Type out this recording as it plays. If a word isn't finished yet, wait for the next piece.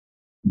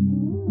This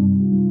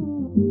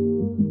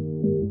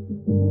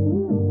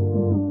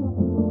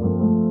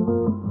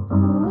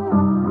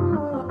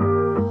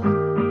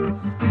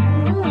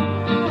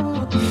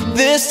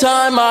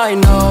time I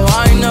know,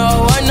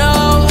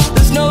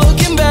 there's no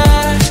looking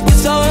back,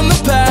 it's all in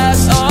the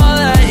past. I'll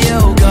let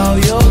you go,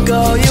 you'll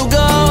go, you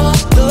go.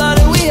 The love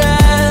that we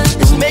had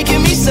is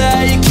making me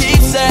sad, you keep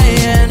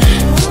saying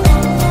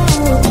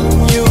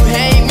you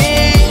hate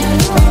me.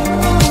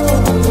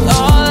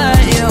 I'll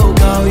let you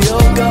go,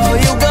 you'll go,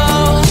 you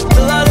go.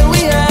 The love that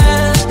we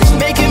had is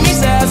making me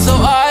sad, so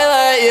I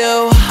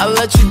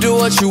let you do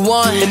what you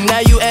want, and now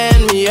you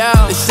end me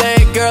out. They say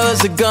a girl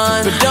is a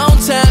gun, but don't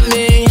tempt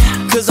me,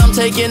 'cause I'm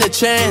taking a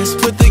chance.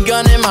 Put the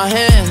gun in my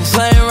hands,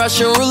 playing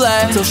Russian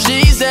roulette till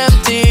she's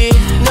empty.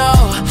 No,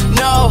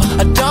 no,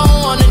 I don't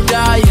wanna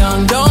die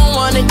young, don't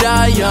wanna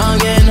die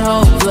young and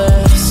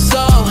hopeless.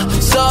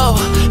 So,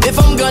 if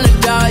I'm gonna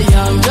die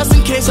young, just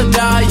in case I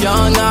die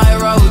young, I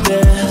wrote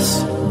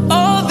this.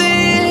 All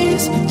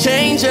these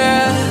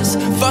changes,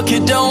 fuck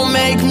it, don't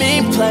make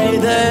me play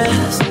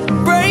this.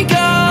 Break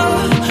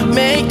up,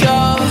 make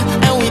up,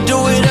 and we do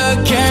it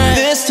again.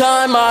 This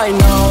time I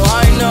know,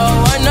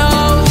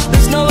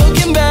 there's no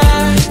looking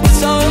back,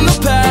 it's all in the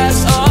past.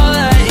 I'll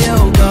let you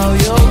go,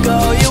 you'll go,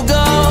 you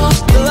go.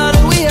 The love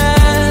that we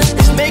had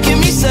is making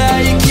me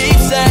sad, you keep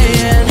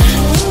saying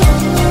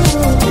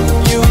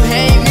you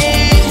hate me.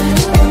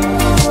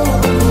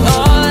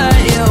 I'll let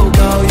you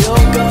go,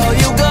 you'll go,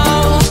 you go.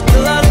 The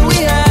love that we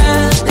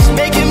had is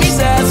making me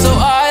sad, so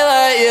I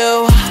let you.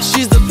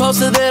 She's the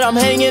poster that I'm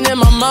hanging in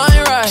my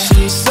mind, right?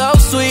 She's so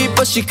sweet,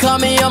 but she caught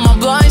me on my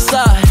blind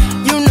side.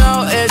 You know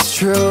it's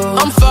true,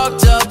 I'm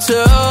fucked up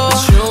too,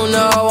 but you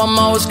know I'm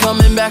always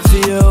coming back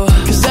for you.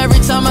 'Cause every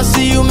time I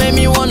see you make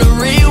me wanna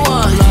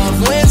rewind.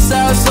 Love went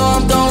south, so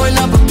I'm throwing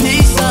up a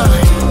peace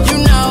sign. You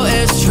know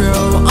it's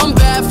true, I'm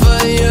bad for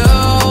you.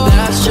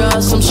 That's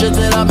just some shit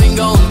that I've been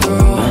going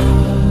through.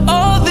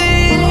 All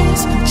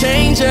these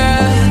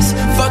changes,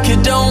 fuck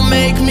it, don't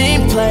make me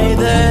play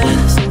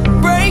this.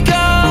 Break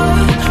up,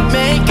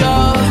 make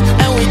up,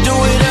 and we do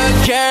it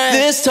again.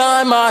 This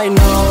time I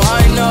know,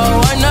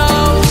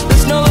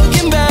 there's no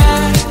looking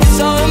back, it's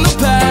all in the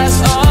past.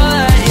 I'll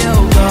let you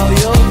go,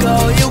 you'll go,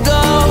 you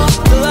go.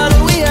 The love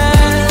that we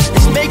had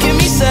is making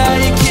me sad,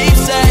 you keep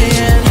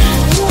saying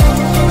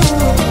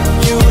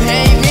you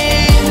hate me.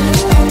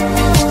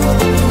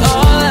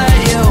 I'll let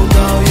you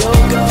go,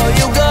 you'll go,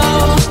 you go.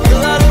 The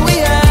love that we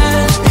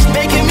had is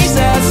making me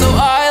sad, so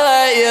I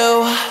let you.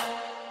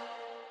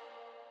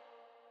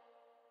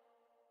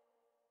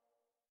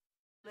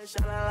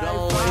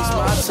 Don't waste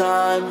my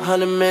time,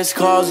 100 missed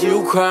calls,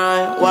 you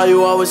crying. Why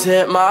you always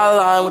hit my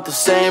line with the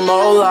same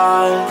old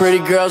lie? Pretty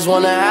girls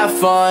wanna have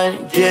fun,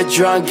 get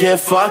drunk, get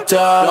fucked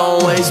up.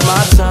 Don't waste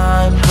my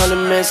time,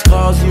 100 missed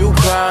calls, you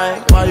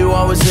crying. Why you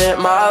always hit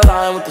my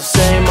line with the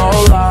same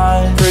old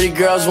lie? Pretty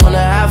girls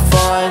wanna have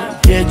fun,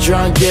 get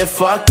drunk, get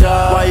fucked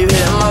up. Why you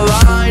hitting my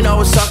line,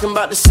 always talking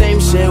about the same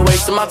shit,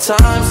 wasting my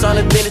time,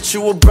 starting to think that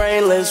you were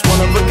brainless.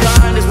 One of a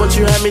kind is what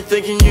you had me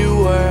thinking you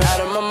were. Out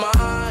of my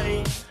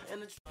mind,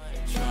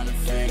 trying to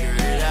figure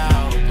it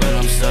out, but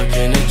I'm stuck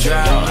in a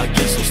drought. I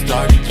guess I'll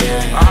start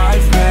again. I